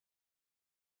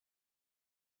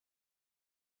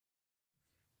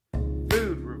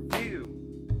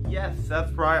Yes,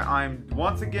 that's right. I'm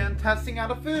once again testing out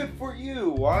a food for you.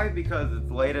 Why? Because it's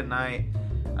late at night.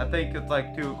 I think it's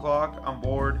like 2 o'clock. I'm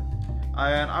bored.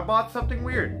 And I bought something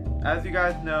weird. As you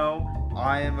guys know,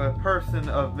 I am a person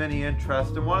of many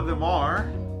interests, and one of them are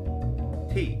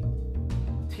tea.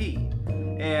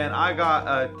 And I got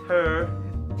a teavana.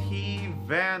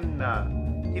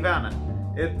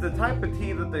 It's the type of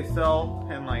tea that they sell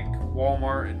in like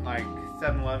Walmart and like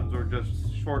 7-Elevens or just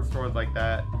short stores like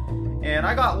that. And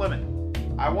I got lemon.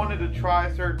 I wanted to try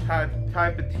a certain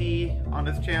type of tea on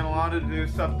this channel. I wanted to do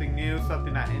something new,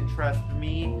 something that interested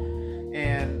me.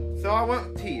 And so I went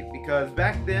with tea because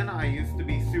back then I used to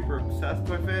be super obsessed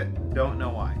with it. Don't know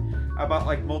why. I bought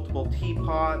like multiple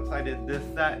teapots. I did this,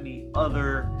 that, and the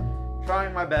other.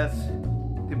 Trying my best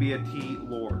to be a tea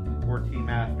lord or tea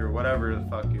master, whatever the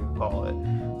fuck you call it.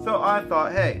 So I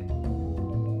thought, hey,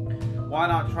 why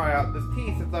not try out this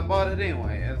tea since I bought it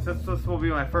anyway? And since this will be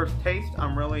my first taste,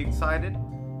 I'm really excited.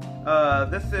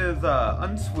 This is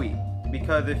unsweet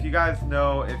because if you guys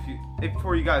know, if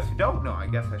for you guys who don't know, I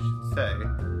guess I should say,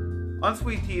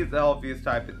 unsweet tea is the healthiest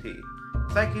type of tea.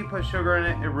 Second, you put sugar in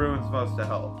it, it ruins most of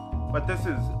health. But this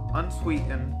is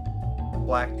unsweetened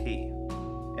black tea.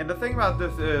 And the thing about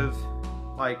this is,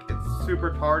 like, it's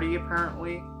super tardy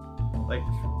apparently, like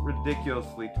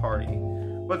ridiculously tardy,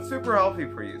 but super healthy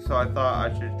for you. So I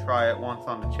thought I should try it once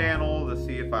on the channel to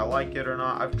see if I like it or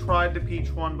not. I've tried the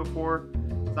peach one before.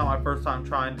 It's not my first time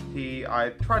trying the tea.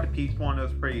 I tried the peach one, it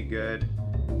was pretty good.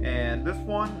 And this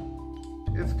one,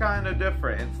 it's kind of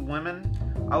different. It's lemon.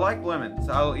 I like lemons.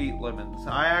 I'll eat lemons.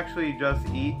 I actually just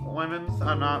eat lemons.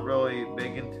 I'm not really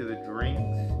big into the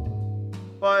drinks,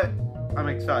 but I'm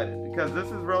excited because this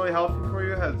is really healthy for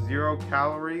you. It has 0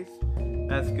 calories.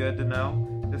 That's good to know.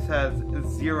 This has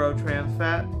 0 trans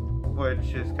fat,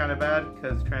 which is kind of bad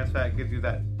because trans fat gives you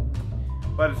that.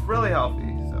 But it's really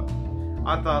healthy, so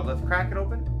I thought let's crack it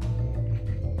open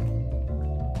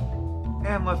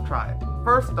and let's try it.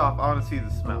 First off, I want to see the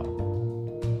smell.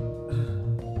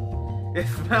 It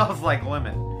smells like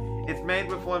lemon. It's made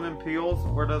with lemon peels.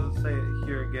 Where does it say it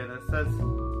here again? It says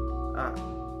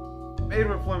made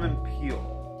with lemon peel,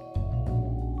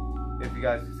 if you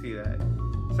guys can see that.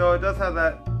 So it does have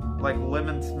that like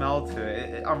lemon smell to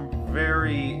it. I'm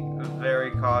very,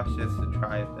 very cautious to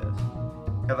try this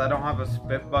because I don't have a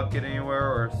spit bucket anywhere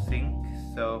or a sink,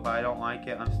 so if I don't like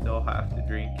it, I still have to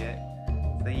drink it.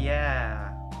 So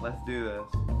yeah, let's do this.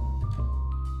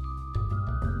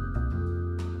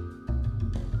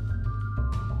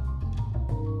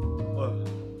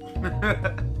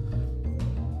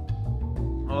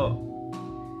 Oh.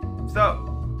 So,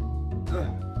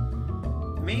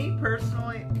 me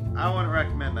personally, I wouldn't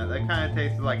recommend that. That kind of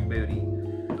tasted like booty.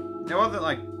 It wasn't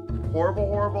like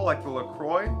horrible like the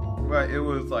LaCroix, but it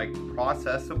was like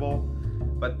processable.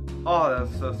 But oh,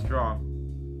 that's so strong.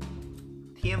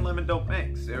 Tea and lemon don't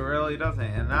mix. It really doesn't.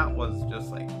 And that was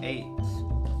just like 8.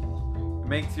 It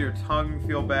makes your tongue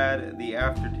feel bad. The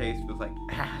aftertaste was like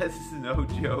ass, no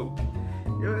joke.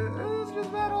 It was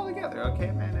just bad altogether,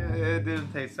 okay, man? It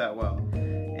didn't taste that well.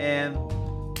 And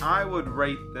I would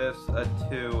rate this a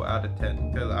 2 out of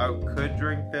 10 because I could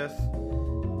drink this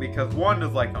because 1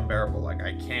 is like unbearable. Like,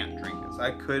 I can't drink this.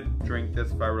 I could drink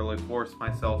this if I really forced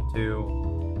myself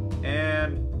to.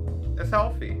 And it's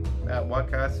healthy. What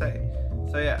can I say?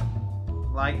 So yeah,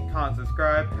 like, comment,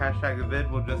 subscribe. Hashtag the vid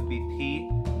will just be tea.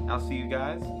 I'll see you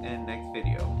guys in the next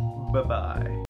video. Bye-bye.